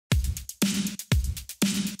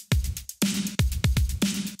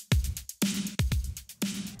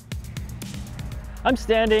I'm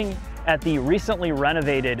standing at the recently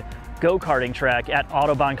renovated go-karting track at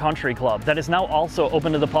Autobahn Country Club that is now also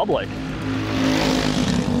open to the public.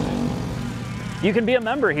 You can be a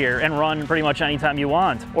member here and run pretty much anytime you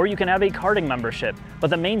want, or you can have a karting membership.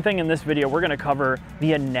 But the main thing in this video, we're gonna cover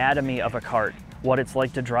the anatomy of a kart, what it's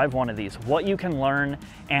like to drive one of these, what you can learn,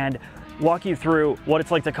 and walk you through what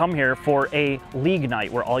it's like to come here for a league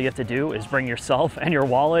night where all you have to do is bring yourself and your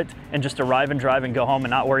wallet and just arrive and drive and go home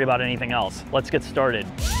and not worry about anything else. Let's get started.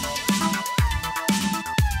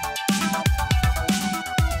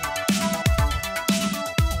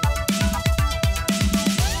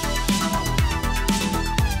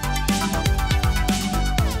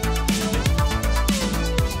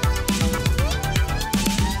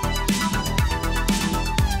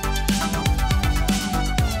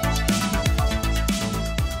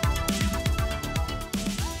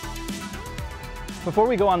 Before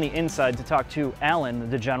we go on the inside to talk to Alan,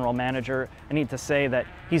 the general manager, I need to say that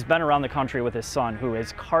he's been around the country with his son, who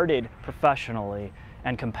has karted professionally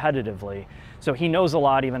and competitively. So he knows a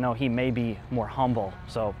lot, even though he may be more humble.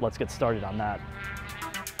 So let's get started on that.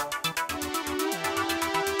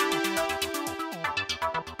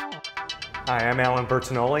 Hi, I'm Alan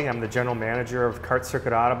Bertinoli. I'm the general manager of Kart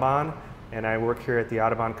Circuit Autobahn, and I work here at the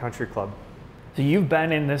Autobahn Country Club. So you've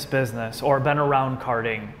been in this business, or been around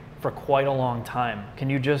karting, for quite a long time. Can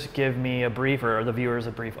you just give me a brief, or the viewers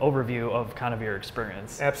a brief overview of kind of your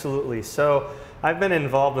experience? Absolutely. So I've been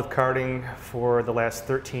involved with karting for the last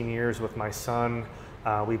 13 years with my son.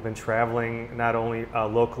 We've been traveling not only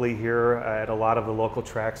locally here at a lot of the local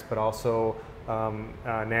tracks, but also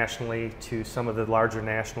nationally to some of the larger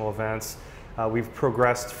national events. We've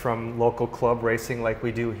progressed from local club racing like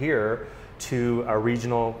we do here to a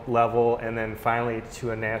regional level, and then finally to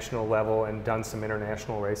a national level, and done some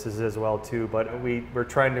international races as well too. But we're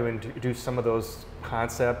trying to introduce some of those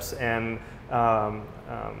concepts and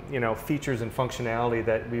features and functionality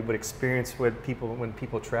that we would experience with when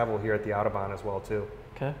people travel here at the Autobahn as well too.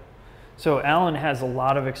 Okay. So Alan has a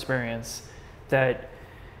lot of experience that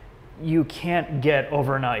you can't get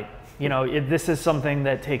overnight. You know, this is something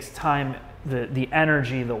that takes time. The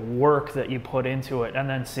energy, the work that you put into it, and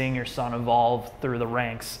then seeing your son evolve through the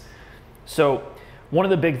ranks. So one of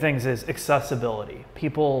the big things is accessibility.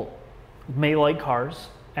 People may like cars,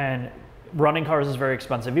 and running cars is very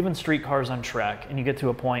expensive, even street cars on track, and you get to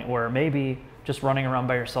a point where maybe just running around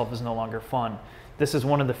by yourself is no longer fun. This is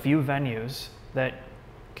one of the few venues that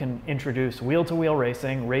can introduce wheel-to-wheel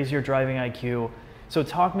racing, raise your driving IQ. So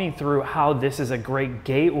talk me through how this is a great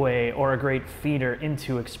gateway or a great feeder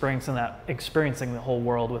into experiencing the whole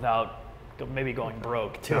world without maybe going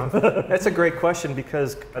broke too. That's a great question,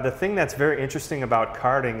 because the thing that's very interesting about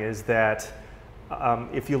karting is that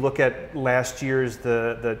if you look at last year's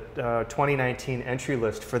the 2019 entry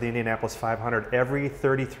list for the Indianapolis 500, every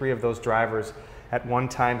 33 of those drivers at one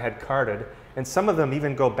time had karted, and some of them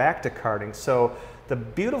even go back to karting. So the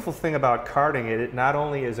beautiful thing about karting, it not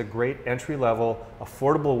only is a great entry-level,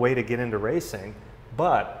 affordable way to get into racing,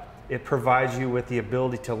 but it provides you with the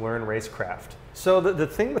ability to learn racecraft. So the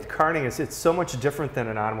thing with karting is it's so much different than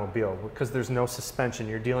an automobile, because there's no suspension.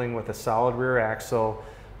 You're dealing with a solid rear axle,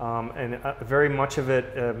 and very much of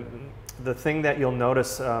it, the thing that you'll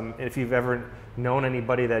notice if you've ever known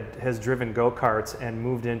anybody that has driven go-karts and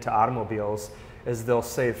moved into automobiles, is they'll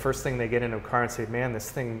say, the first thing they get into a car and say, man, this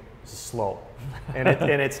thing is slow. And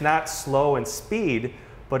it's not slow in speed,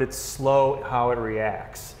 but it's slow how it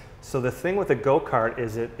reacts. So the thing with a go-kart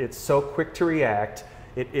is it's so quick to react.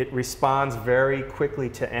 It responds very quickly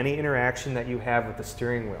to any interaction that you have with the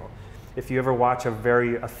steering wheel. If you ever watch a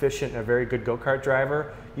very efficient, a very good go-kart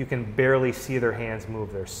driver, you can barely see their hands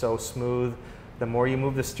move. They're so smooth. The more you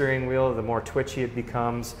move the steering wheel, the more twitchy it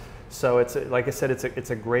becomes. So it's, like I said,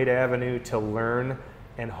 it's a great avenue to learn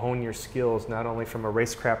and hone your skills, not only from a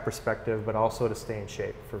racecraft perspective, but also to stay in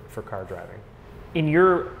shape for car driving. In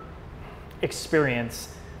your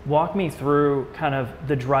experience, walk me through kind of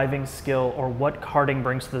the driving skill, or what karting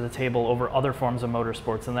brings to the table over other forms of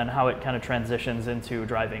motorsports, and then how it kind of transitions into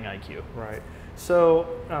driving IQ. Right. So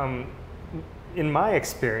in my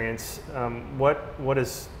experience, what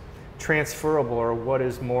is transferable, or what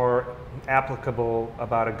is more applicable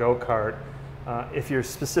about a go-kart, if you're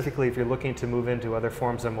looking to move into other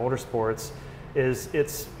forms of motorsports,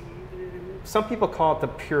 is some people call it the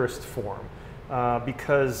purest form,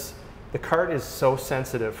 because the kart is so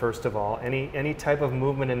sensitive. First of all, any type of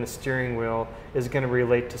movement in the steering wheel is going to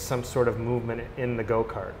relate to some sort of movement in the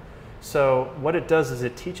go-kart. So what it does is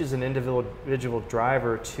it teaches an individual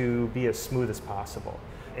driver to be as smooth as possible.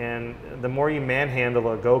 And the more you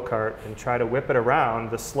manhandle a go-kart and try to whip it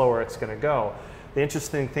around, the slower it's going to go. the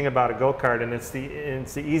interesting thing about a go-kart, and it's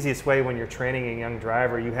the easiest way when you're training a young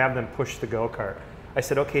driver, you have them push the go-kart. I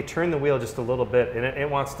said, okay, turn the wheel just a little bit, and it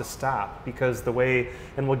wants to stop because the way,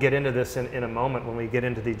 and we'll get into this in a moment when we get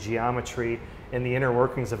into the geometry and the inner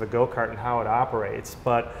workings of a go-kart and how it operates.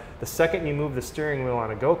 But the second you move the steering wheel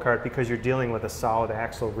on a go-kart, because you're dealing with a solid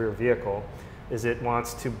axle rear vehicle, is it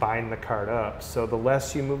wants to bind the kart up. So the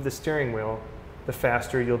less you move the steering wheel, the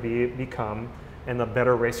faster you'll become, and the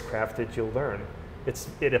better racecraft you'll learn.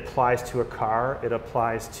 It applies to a car, it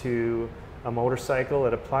applies to a motorcycle,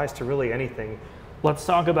 it applies to really anything. Let's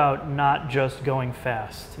talk about not just going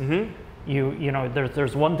fast. Mm-hmm. You know,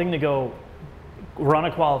 there's one thing to go run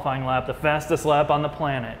a qualifying lap, the fastest lap on the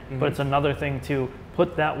planet, but it's another thing to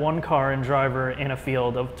put that one car and driver in a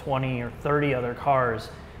field of 20 or 30 other cars,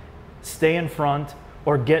 stay in front,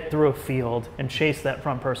 or get through a field and chase that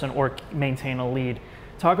front person or maintain a lead.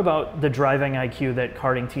 Talk about the driving IQ that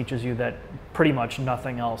karting teaches you that pretty much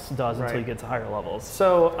nothing else does until you get to higher levels.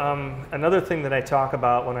 So another thing that I talk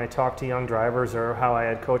about when I talk to young drivers, or how I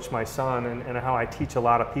had coached my son, and how I teach a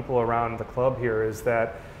lot of people around the club here, is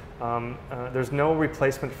that there's no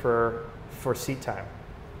replacement for seat time.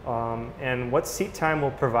 And what seat time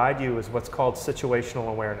will provide you is what's called situational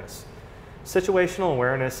awareness. Situational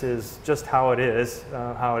awareness is just how it is.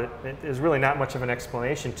 It is really not much of an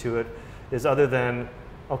explanation to it, is other than,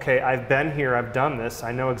 okay, I've been here, I've done this,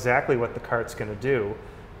 I know exactly what the kart's going to do.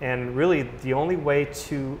 And really, the only way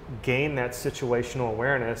to gain that situational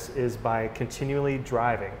awareness is by continually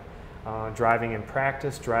driving. Driving in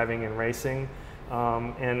practice, driving in racing.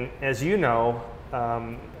 And as you know,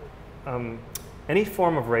 any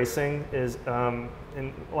form of racing is, and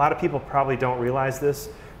a lot of people probably don't realize this,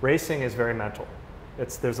 racing is very mental.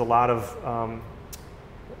 There's a lot of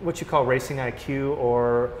what you call racing IQ,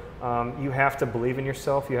 or you have to believe in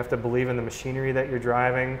yourself. You have to believe in the machinery that you're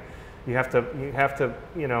driving. You have to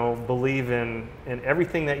believe in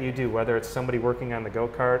everything that you do, whether it's somebody working on the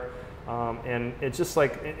go-kart. And it's just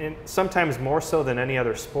like, and sometimes more so than any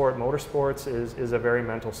other sport, motorsports is a very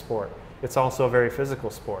mental sport. It's also a very physical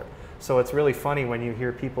sport. So it's really funny when you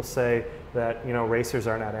hear people say that racers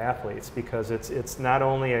are not athletes, because it's not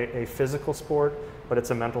only a physical sport, but it's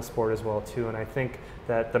a mental sport as well too. And I think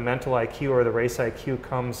that the mental IQ or the race IQ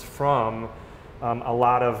comes from a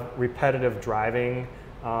lot of repetitive driving,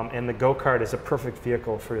 and the go-kart is a perfect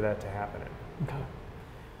vehicle for that to happen in. Okay.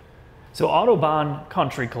 So Autobahn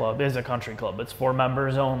Country Club is a country club. It's for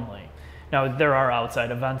members only. Now, there are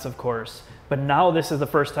outside events, of course, but now this is the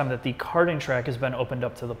first time that the karting track has been opened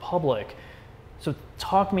up to the public. So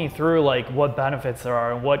talk me through what benefits there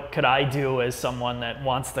are, and what could I do as someone that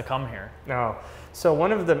wants to come here? No. So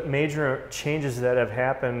one of the major changes that have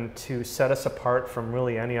happened to set us apart from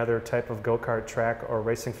really any other type of go-kart track or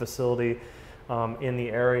racing facility in the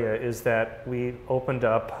area is that we opened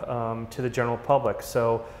up to the general public.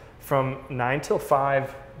 So from 9 till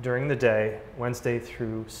 5 during the day, Wednesday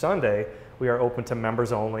through Sunday, we are open to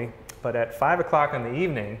members only. But at 5 o'clock in the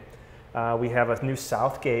evening, we have a new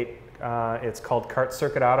south gate. It's called Kart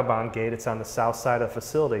Circuit Autobahn Gate. It's on the south side of the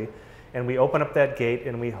facility. And we open up that gate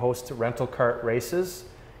and we host rental kart races.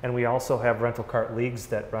 And we also have rental kart leagues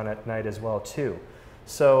that run at night as well too.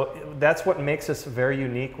 So that's what makes us very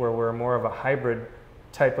unique, where we're more of a hybrid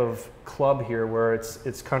type of club here, where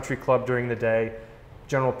it's country club during the day,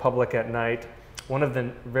 general public at night. One of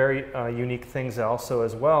the very unique things also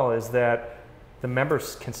as well is that the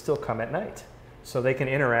members can still come at night. So they can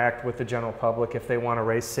interact with the general public if they want to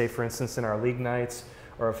race, say for instance in our league nights,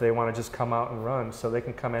 or if they want to just come out and run. So they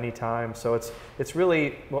can come anytime. So it's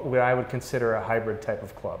really what I would consider a hybrid type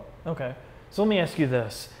of club. Okay. So let me ask you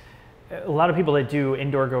this. A lot of people that do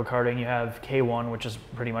indoor go-karting, you have K1, which is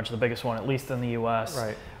pretty much the biggest one, at least in the US.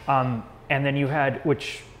 Right. And then you had,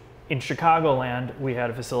 which in Chicagoland, we had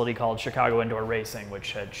a facility called Chicago Indoor Racing,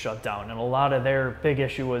 which had shut down. And a lot of their big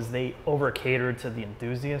issue was they over-catered to the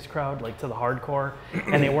enthusiast crowd, to the hardcore,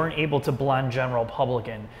 and they weren't able to blend general public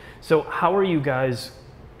in. So how are you guys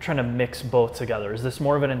trying to mix both together? Is this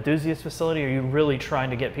more of an enthusiast facility, or are you really trying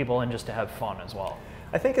to get people in just to have fun as well?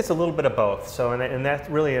 I think it's a little bit of both. So, and that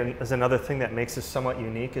really is another thing that makes us somewhat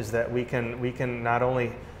unique, is that we can not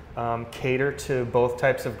only cater to both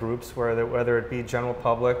types of groups, whether it be general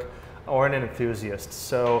public or an enthusiast.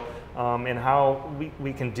 So, and how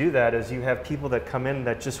we can do that is you have people that come in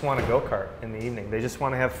that just want to go-kart in the evening. They just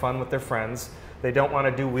want to have fun with their friends. They don't want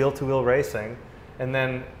to do wheel-to-wheel racing. And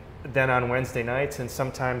then on Wednesday nights, and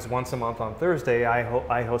sometimes once a month on Thursday,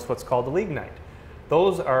 I host what's called the league night.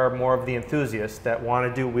 Those are more of the enthusiasts that want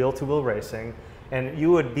to do wheel-to-wheel racing, And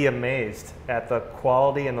you would be amazed at the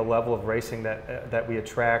quality and the level of racing that we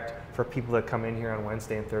attract for people that come in here on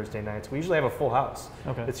Wednesday and Thursday nights. We usually have a full house.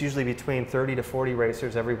 Okay. It's usually between 30 to 40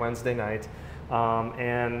 racers every Wednesday night.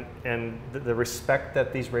 And the respect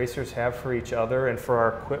that these racers have for each other and for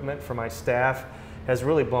our equipment, for my staff, has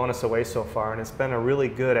really blown us away so far. And it's been a really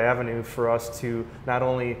good avenue for us to not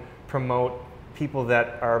only promote people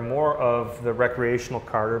that are more of the recreational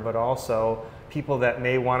karter, but also people that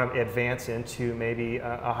may want to advance into maybe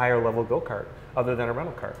a higher level go-kart other than a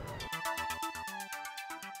rental kart.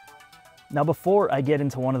 Now, before I get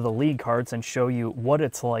into one of the league karts and show you what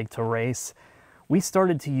it's like to race, we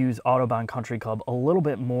started to use Autobahn Country Club a little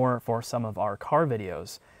bit more for some of our car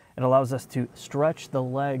videos. It allows us to stretch the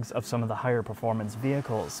legs of some of the higher performance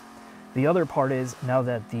vehicles. The other part is, now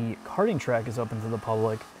that the karting track is open to the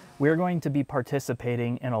public, we're going to be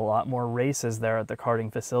participating in a lot more races there at the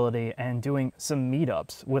karting facility and doing some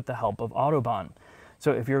meetups with the help of Autobahn.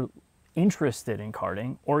 So if you're interested in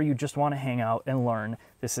karting, or you just want to hang out and learn,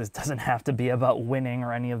 doesn't have to be about winning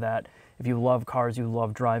or any of that. If you love cars, you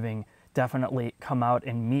love driving, definitely come out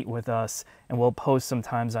and meet with us, and we'll post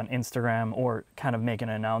sometimes on Instagram or kind of make an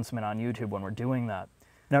announcement on YouTube when we're doing that.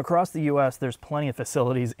 Now, across the US, there's plenty of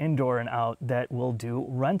facilities indoor and out that will do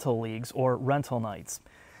rental leagues or rental nights.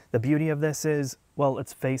 The beauty of this is, well,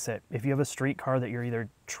 let's face it, if you have a street car that you're either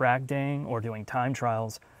track daying or doing time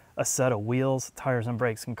trials, a set of wheels, tires, and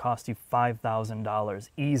brakes can cost you $5,000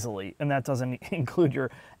 easily. And that doesn't include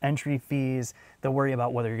your entry fees, the worry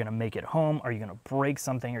about whether you're going to make it home, are you going to break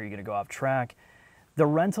something, are you going to go off track. The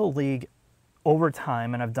rental league, over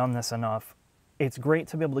time, and I've done this enough, it's great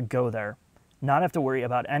to be able to go there, not have to worry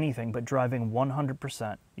about anything but driving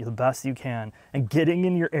 100%, the best you can, and getting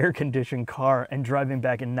in your air-conditioned car and driving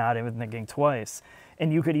back and not even thinking twice.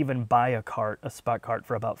 And you could even buy a kart, a spec kart,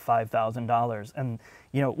 for about $5,000. And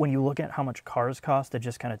you know, when you look at how much cars cost to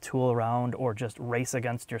just kind of tool around or just race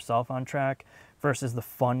against yourself on track versus the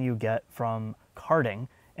fun you get from karting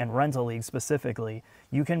and rental leagues specifically,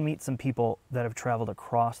 you can meet some people that have traveled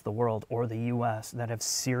across the world or the US that have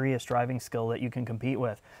serious driving skill that you can compete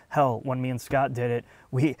with. Hell, when me and Scott did it,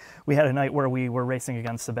 we had a night where we were racing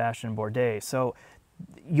against Sebastian Bourdais. So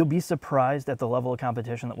you'll be surprised at the level of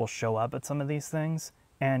competition that will show up at some of these things,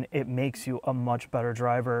 and it makes you a much better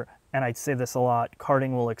driver. And I'd say this a lot,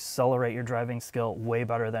 karting will accelerate your driving skill way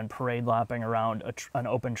better than parade lapping around an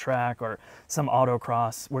open track or some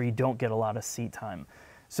autocross where you don't get a lot of seat time.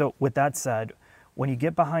 So with that said, when you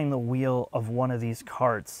get behind the wheel of one of these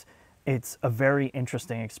karts, it's a very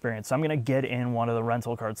interesting experience. So I'm going to get in one of the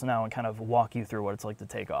rental karts now and kind of walk you through what it's like to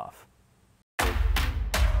take off.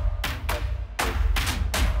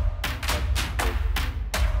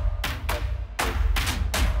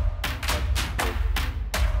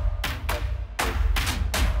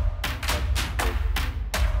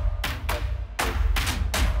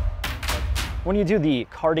 When you do the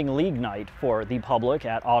karting league night for the public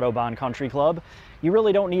at Autobahn Country Club, you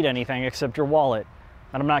really don't need anything except your wallet.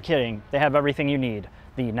 And I'm not kidding, they have everything you need.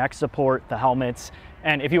 The neck support, the helmets,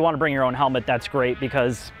 and if you want to bring your own helmet, that's great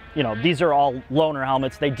because, you know, these are all loaner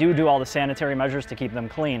helmets. They do all the sanitary measures to keep them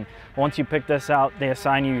clean. Once you pick this out, they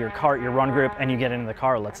assign you your kart, your run group, and you get into the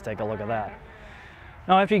car. Let's take a look at that.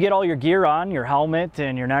 Now, after you get all your gear on, your helmet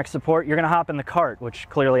and your neck support, you're going to hop in the kart, which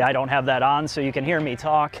clearly I don't have that on, so you can hear me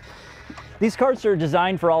talk. These karts are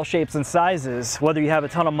designed for all shapes and sizes. Whether you have a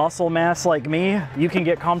ton of muscle mass like me, you can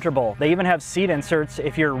get comfortable. They even have seat inserts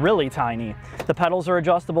if you're really tiny. The pedals are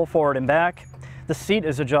adjustable forward and back. The seat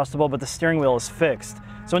is adjustable, but the steering wheel is fixed.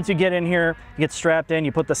 So once you get in here, you get strapped in,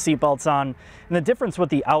 you put the seat belts on. And the difference with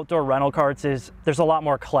the outdoor rental karts is there's a lot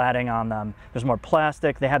more cladding on them. There's more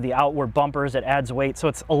plastic, they have the outward bumpers, it adds weight, so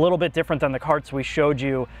it's a little bit different than the karts we showed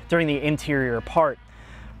you during the interior part.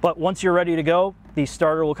 But once you're ready to go, the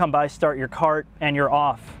starter will come by, start your kart, and you're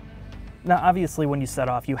off. Now, obviously, when you set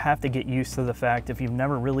off, you have to get used to the fact, if you've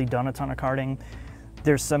never really done a ton of karting,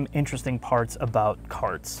 there's some interesting parts about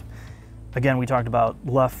karts. Again, we talked about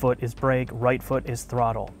left foot is brake, right foot is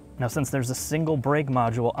throttle. Now, since there's a single brake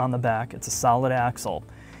module on the back, it's a solid axle.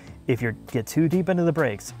 If you get too deep into the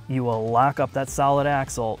brakes, you will lock up that solid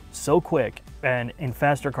axle so quick, and in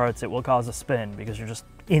faster karts, it will cause a spin because you're just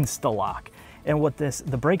insta-lock. And what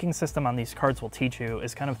the braking system on these karts will teach you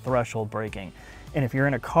is kind of threshold braking. And if you're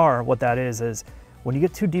in a car, what that is when you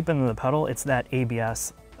get too deep into the pedal, it's that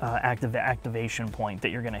ABS activation point that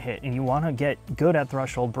you're gonna hit. And you wanna get good at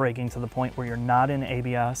threshold braking to the point where you're not in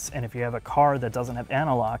ABS. And if you have a car that doesn't have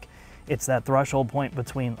anti-lock, it's that threshold point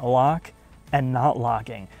between lock and not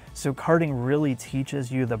locking. So karting really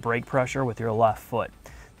teaches you the brake pressure with your left foot.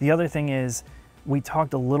 The other thing is, we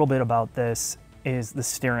talked a little bit about this, is the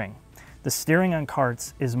steering. The steering on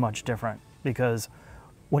karts is much different because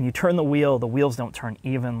when you turn the wheels don't turn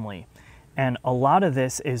evenly. And a lot of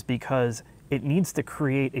this is because it needs to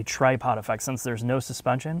create a tripod effect. Since there's no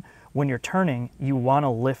suspension, when you're turning, you want to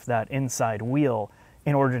lift that inside wheel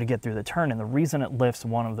in order to get through the turn. And the reason it lifts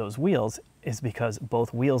one of those wheels is because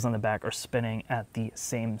both wheels in the back are spinning at the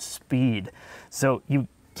same speed. So you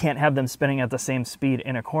can't have them spinning at the same speed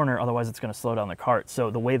in a corner, otherwise it's going to slow down the kart. So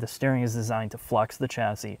the way the steering is designed to flex the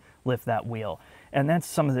chassis, lift that wheel. And that's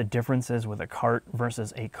some of the differences with a kart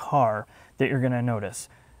versus a car that you're going to notice.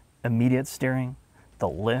 Immediate steering, the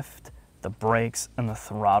lift, the brakes, and the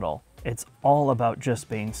throttle. It's all about just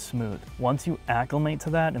being smooth. Once you acclimate to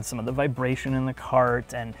that and some of the vibration in the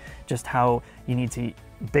kart and just how you need to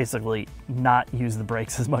basically not use the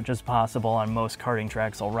brakes as much as possible on most karting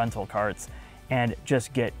tracks or rental karts, and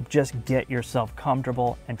just get yourself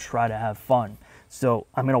comfortable and try to have fun. So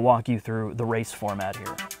I'm going to walk you through the race format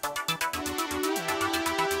here.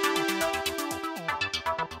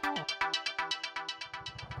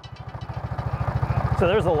 So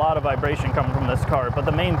there's a lot of vibration coming from this kart, but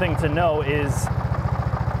the main thing to know is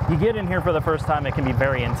you get in here for the first time, it can be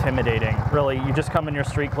very intimidating. Really, you just come in your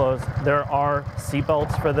street clothes. There are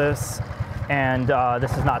seatbelts for this, and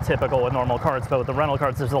this is not typical with normal karts, but with the rental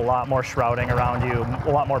karts, there's a lot more shrouding around you,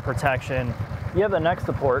 a lot more protection. You have the neck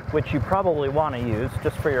support, which you probably want to use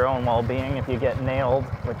just for your own well-being if you get nailed,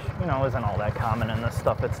 which, you know, isn't all that common in this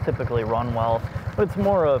stuff. It's typically run well, but it's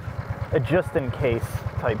more of a just-in-case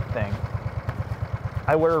type thing.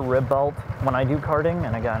 I wear a rib belt when I do karting,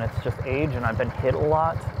 and again, it's just age, and I've been hit a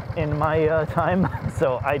lot in my time,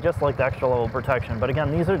 so I just like the extra level of protection. But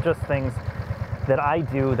again, these are just things that I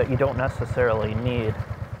do that you don't necessarily need.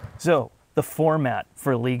 So the format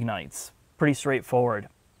for league nights, pretty straightforward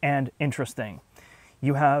and interesting.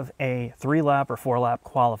 You have a 3-lap or 4-lap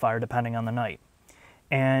qualifier depending on the night,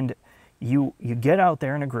 and you get out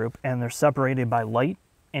there in a group, and they're separated by light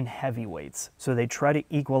and heavyweights. So they try to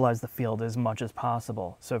equalize the field as much as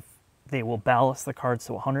possible. So they will ballast the karts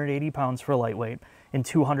to 180 pounds for lightweight and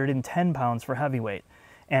 210 pounds for heavyweight.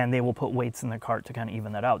 And they will put weights in the kart to kind of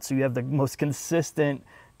even that out. So you have the most consistent,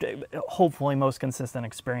 hopefully most consistent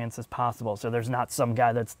experience as possible. So there's not some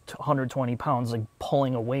guy that's 120 pounds like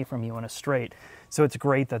pulling away from you in a straight. So it's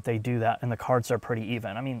great that they do that, and the karts are pretty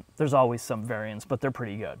even. I mean, there's always some variance, but they're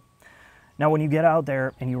pretty good. Now, when you get out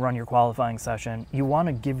there and you run your qualifying session, you want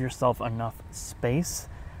to give yourself enough space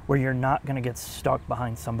where you're not going to get stuck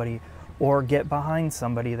behind somebody or get behind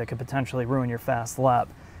somebody that could potentially ruin your fast lap.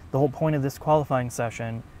 The whole point of this qualifying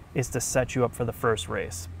session is to set you up for the first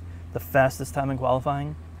race. The fastest time in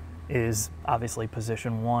qualifying is obviously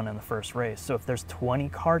position 1 in the first race. So if there's 20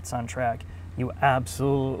 karts on track, you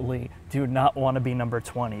absolutely do not want to be number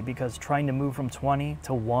 20, because trying to move from 20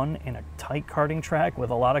 to 1 in a tight karting track with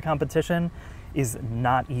a lot of competition is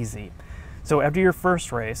not easy. So after your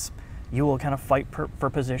first race, you will kind of fight for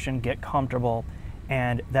position, get comfortable,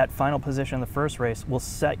 and that final position in the first race will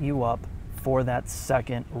set you up for that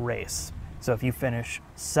second race. So if you finish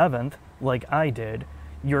 7th, like I did,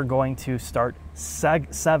 you're going to start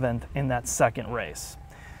 7th in that second race.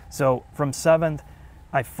 So from 7th,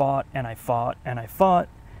 I fought and I fought and I fought,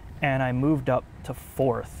 and I moved up to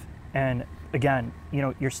 4th. And again, you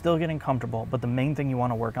know, you're still getting comfortable, but the main thing you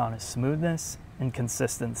want to work on is smoothness and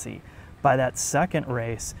consistency. By that second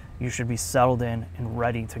race, you should be settled in and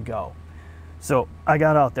ready to go. So I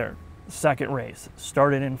got out there, second race,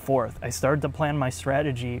 started in 4th. I started to plan my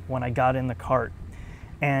strategy when I got in the kart.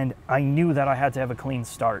 And I knew that I had to have a clean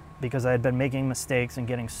start because I had been making mistakes and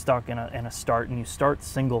getting stuck in a start, and you start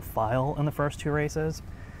single file in the first 2 races.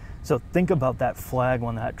 So think about that flag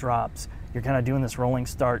when that drops. You're kind of doing this rolling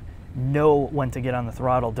start. Know when to get on the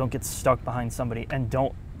throttle. Don't get stuck behind somebody, and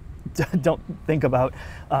don't think about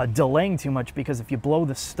delaying too much, because if you blow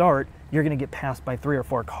the start, you're going to get passed by 3 or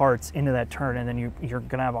 4 karts into that turn, and then you're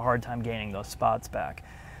going to have a hard time gaining those spots back.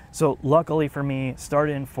 So luckily for me,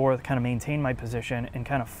 started in 4th, kind of maintained my position and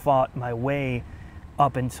kind of fought my way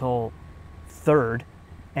up until 3rd.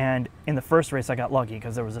 And in the first race, I got lucky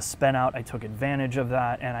because there was a spin out. I took advantage of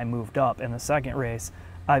that and I moved up. In the second race,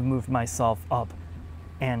 I moved myself up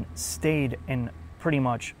and stayed in pretty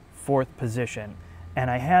much 4th position.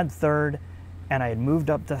 And I had 3rd, and I had moved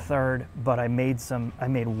up to 3rd, but I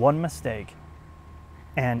made one mistake.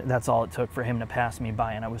 And that's all it took for him to pass me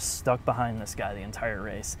by, and I was stuck behind this guy the entire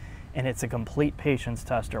race. And it's a complete patience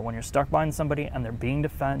tester. When you're stuck behind somebody and they're being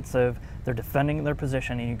defensive, they're defending their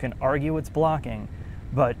position, and you can argue it's blocking,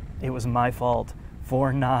 but it was my fault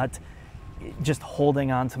for not just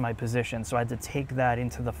holding on to my position. So I had to take that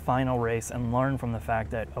into the final race and learn from the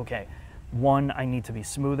fact that, okay, 1, I need to be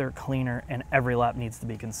smoother, cleaner, and every lap needs to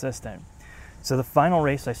be consistent. So the final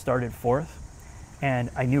race I started 4th,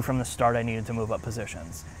 and I knew from the start I needed to move up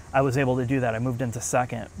positions. I was able to do that. I moved into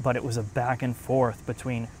 2nd, but it was a back and forth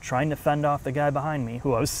between trying to fend off the guy behind me,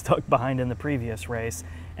 who I was stuck behind in the previous race,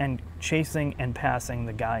 and chasing and passing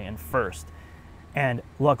the guy in 1st. And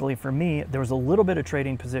luckily for me, there was a little bit of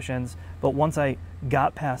trading positions, but once I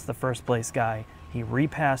got past the 1st place guy, he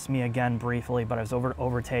repassed me again briefly, but I was over to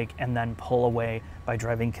overtake and then pull away by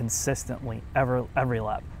driving consistently every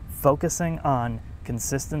lap. Focusing on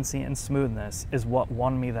consistency and smoothness is what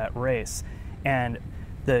won me that race. And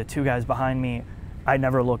the 2 guys behind me, I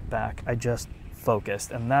never looked back. I just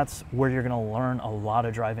focused. And that's where you're gonna learn a lot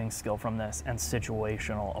of driving skill from this and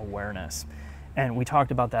situational awareness. And we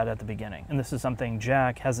talked about that at the beginning. And this is something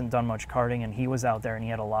Jack hasn't done much karting, and he was out there and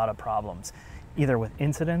he had a lot of problems, either with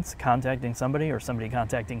incidents, contacting somebody or somebody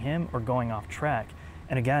contacting him, or going off track.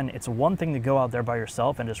 And again, it's one thing to go out there by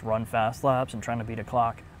yourself and just run fast laps and trying to beat a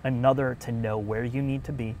clock. Another to know where you need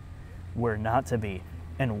to be, where not to be,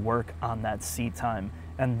 and work on that seat time.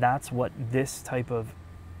 And that's what this type of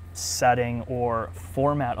setting or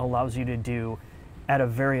format allows you to do at a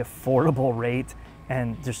very affordable rate,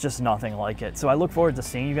 and there's just nothing like it. So I look forward to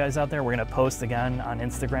seeing you guys out there. We're gonna post again on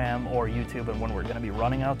Instagram or YouTube and when we're gonna be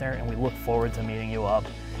running out there, and we look forward to meeting you up.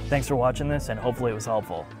 Thanks for watching this, and hopefully it was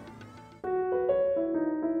helpful.